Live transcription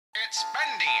It's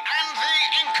Bendy and the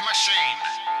Ink Machine.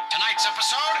 Tonight's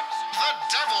episode, The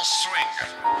Devil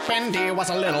Swing. Bendy was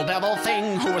a little devil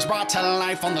thing who was brought to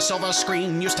life on the silver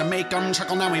screen. Used to make 'em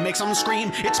chuckle, now he makes 'em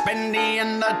scream. It's Bendy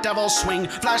and the Devil Swing.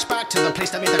 Flashback to the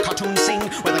place that made the cartoon sing,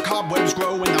 where the cobwebs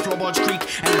grow and the floorboards creak,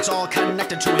 and it's all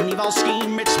connected to an evil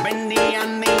scheme. It's Bendy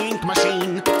and the Ink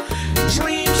Machine.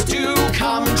 Dreams do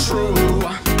come true.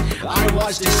 I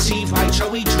was deceived by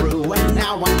Joey Drew, and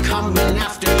now I'm coming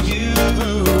after you.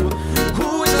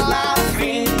 Who's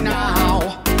laughing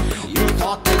now? You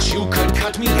thought that you could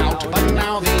cut me out, but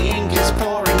now the ink is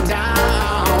pouring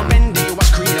down. Bendy was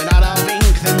created out of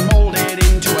ink, then molded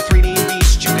into a 3D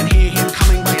beast. You can hear him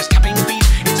coming by his tapping feet.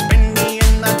 It's Bendy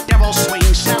and the Devil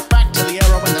Swing. Snap back to the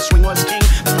era when the swing was king,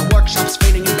 but the workshop's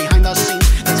fading in behind the scenes.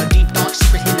 There's a deep dark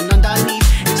secret hidden underneath.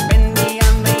 It's Bendy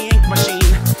and the Ink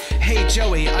Machine. Hey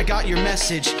Joey, I got your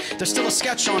message. There's still a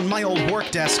sketch on my old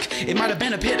work desk. It might have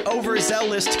been a bit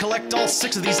overzealous to collect all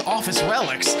 6 of these office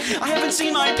relics. I haven't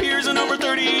seen my peers in over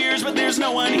 30 years, but there's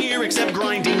no one here except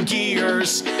grinding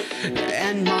gears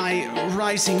and my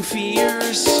rising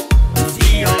fears.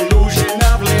 The illusion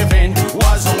of living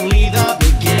was only the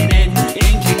beginning.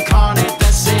 Ink incarnate,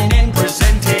 the sin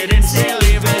presented in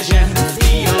silly vision.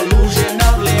 The illusion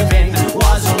of living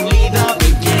was only the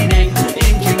beginning.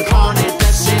 Ink incarnate,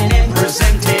 the sin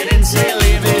presented in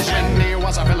silly vision. He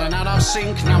was a villain out of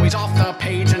sync. Now he's off the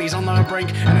page and he's on the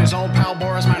brink, and his old pal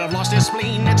Boris might have lost his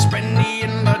spleen. It's Bendy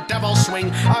in the Devil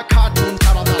Swing, a cartoon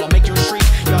title that'll make you shriek.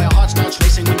 Your heart starts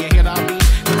racing when you hear the beat.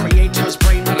 The creator's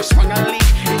brain might have sprung a leak.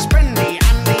 It's Bendy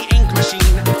and the Ink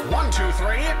Machine. 1, 2,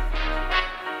 3.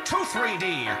 2,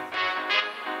 3D.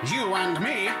 You and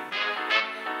me.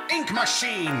 Ink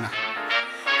Machine.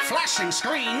 Flashing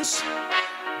screens.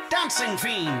 Dancing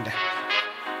fiend.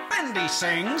 Bendy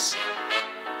sings.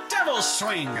 Devil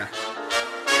Swing.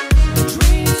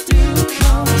 Dreams do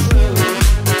come true.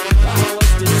 I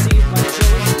was deceived by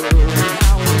Joey Drew.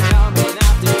 Now I'm coming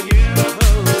after you.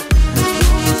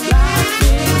 Who's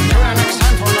laughing? Next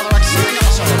time for another exciting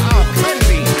episode of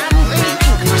Bendy and the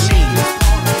Ink Machine.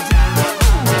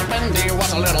 Bendy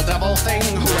was a little devil thing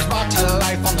who was brought to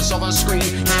life on the silver screen.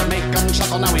 Used to make 'em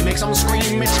chuckle, now he makes 'em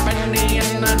scream. It's Bendy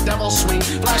and the Devil Swing.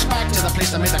 Flashback to the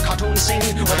place that made the cartoon sing,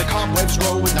 where the cobwebs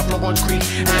grow and the floorboards creak,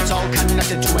 and it's all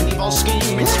connected to an evil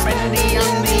scheme. It's Bendy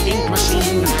and the Ink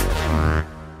Machine.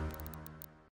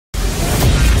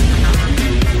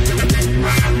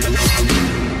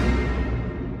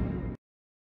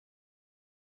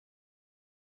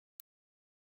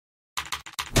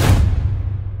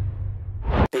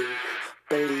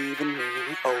 Believe in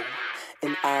me, oh,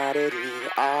 an oddity,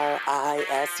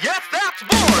 R-I-S. Yes, that's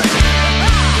boring!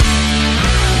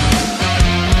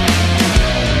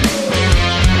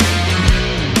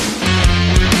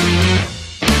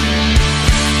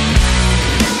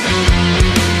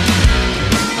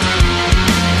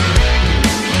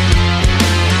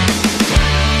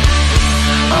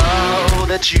 All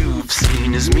that you've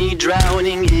seen is me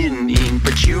drowning in ink,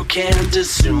 but you can't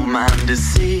assume I'm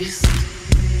deceased.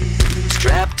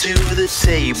 Strapped to the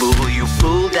table, you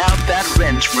pulled out that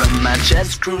wrench from my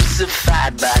chest,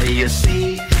 crucified by a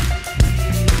thief.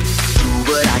 Do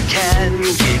what I can,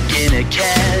 kick in a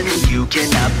can, you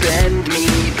cannot bend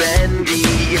me,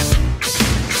 Bendy.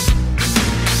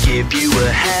 Give you a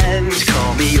hand,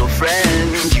 call me your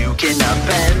friend, you cannot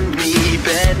bend me,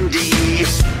 Bendy.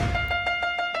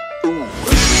 Ooh.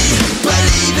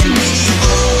 Believe in me,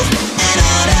 oh, and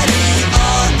oddity,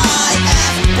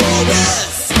 R-I-F, Boris.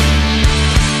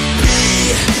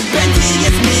 Bendy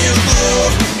is near,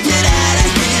 oh, get out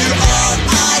of here,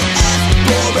 R.I.F.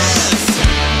 Boris.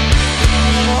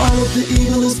 All of the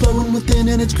evil is flowing within,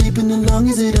 and it's creeping along.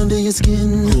 Is it under your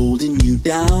skin? Holding you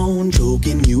down,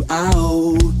 choking you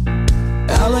out.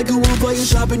 I like a wolf while you're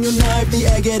sharpening your knife. The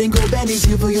air getting cold, Bendy's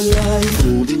here for your life.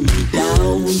 Holding you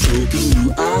down, choking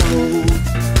you out.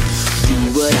 Do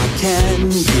what I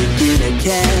can, kick in a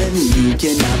can. You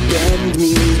cannot bend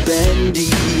me,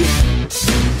 Bendy.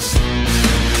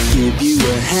 Give you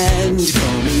a hand,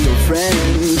 call me your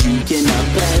friend. You cannot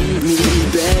bend me,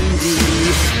 Bendy.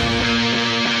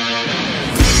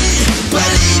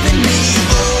 Believe in me,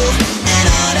 oh, and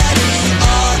oddity,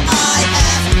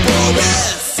 R-I-F,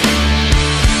 Boris.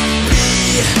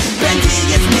 Bendy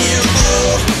is near,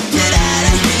 oh, get out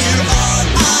of here,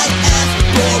 R-I-F,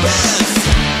 Boris.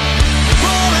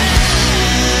 Boris.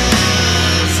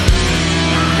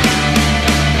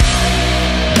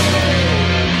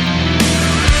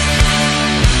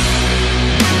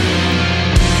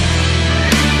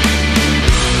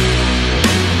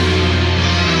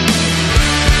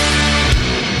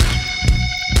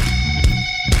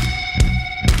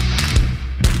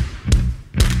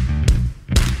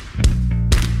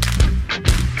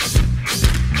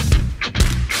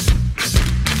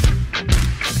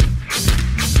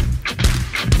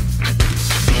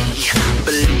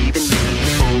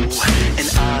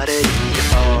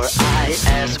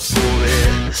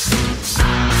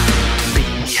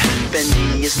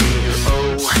 Bendy is near.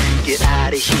 Oh, get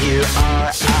out of here,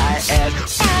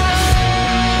 R-I-S.